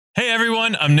Hey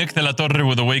everyone, I'm Nick de la Torre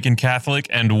with Awaken Catholic,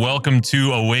 and welcome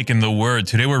to Awaken the Word.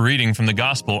 Today we're reading from the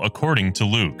Gospel according to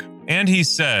Luke. And he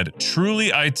said,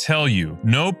 "Truly I tell you,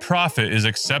 no prophet is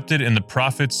accepted in the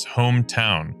prophet's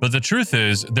hometown. But the truth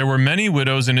is, there were many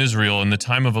widows in Israel in the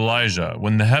time of Elijah,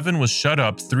 when the heaven was shut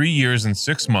up 3 years and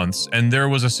 6 months, and there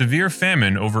was a severe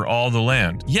famine over all the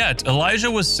land. Yet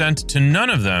Elijah was sent to none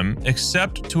of them,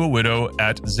 except to a widow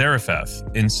at Zarephath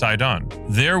in Sidon.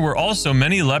 There were also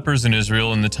many lepers in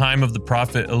Israel in the time of the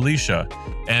prophet Elisha,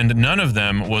 and none of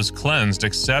them was cleansed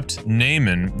except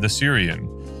Naaman the Syrian.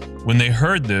 When they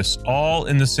heard this, all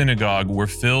in the synagogue were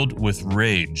filled with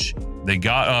rage. They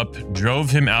got up,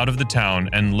 drove him out of the town,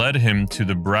 and led him to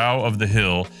the brow of the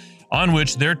hill on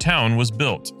which their town was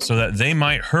built, so that they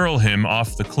might hurl him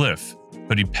off the cliff.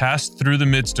 But he passed through the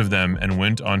midst of them and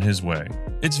went on his way."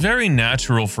 It's very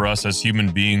natural for us as human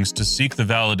beings to seek the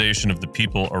validation of the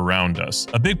people around us.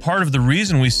 A big part of the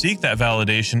reason we seek that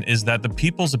validation is that the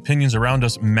people's opinions around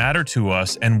us matter to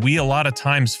us, and we a lot of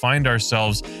times find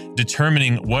ourselves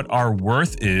determining what our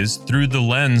worth is through the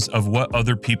lens of what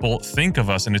other people think of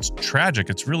us. And it's tragic.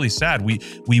 It's really sad.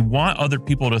 We want other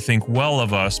people to think well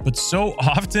of us, but so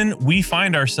often we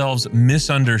find ourselves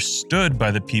misunderstood by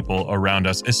the people around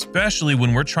us, especially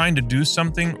when we're trying to do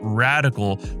something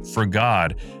radical for God.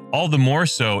 All the more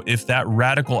so if that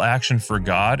radical action for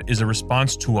God is a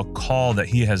response to a call that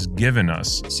He has given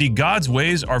us. See, God's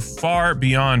ways are far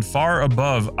beyond, far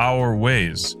above our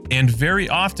ways. And very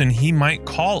often He might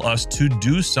call us to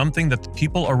do something that the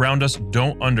people around us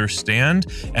don't understand.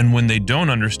 And when they don't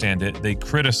understand it, they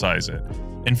criticize it.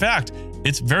 In fact,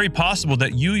 it's very possible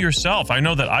that you yourself, I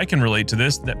know that I can relate to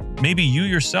this, that maybe you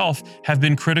yourself have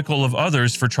been critical of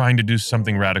others for trying to do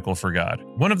something radical for God.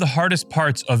 One of the hardest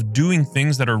parts of doing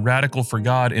things that are radical for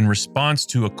God in response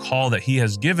to a call that He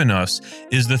has given us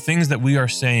is the things that we are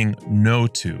saying no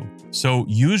to. So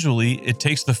usually it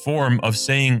takes the form of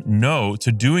saying no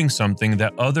to doing something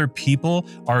that other people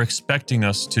are expecting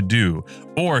us to do,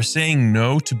 or saying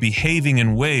no to behaving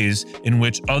in ways in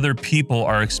which other people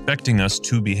are expecting us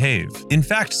to behave. In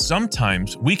fact,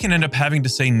 sometimes we can end up having to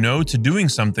say no to doing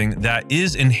something that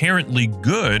is inherently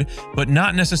good, but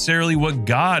not necessarily what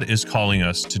God is calling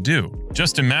us to do.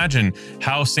 Just imagine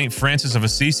how St. Francis of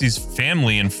Assisi's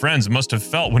family and friends must have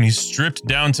felt when he stripped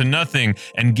down to nothing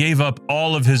and gave up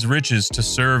all of his riches to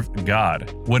serve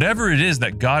God. Whatever it is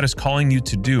that God is calling you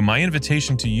to do, my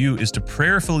invitation to you is to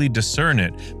prayerfully discern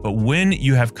it. But when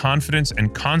you have confidence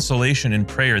and consolation in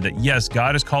prayer that yes,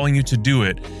 God is calling you to do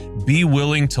it, be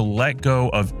willing to let go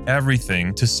of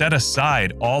everything, to set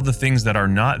aside all the things that are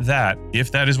not that,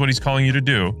 if that is what He's calling you to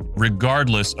do,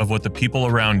 regardless of what the people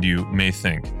around you may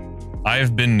think. I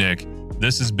have been Nick.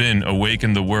 This has been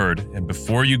Awaken the Word. And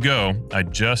before you go, I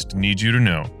just need you to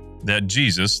know that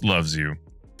Jesus loves you.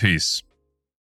 Peace.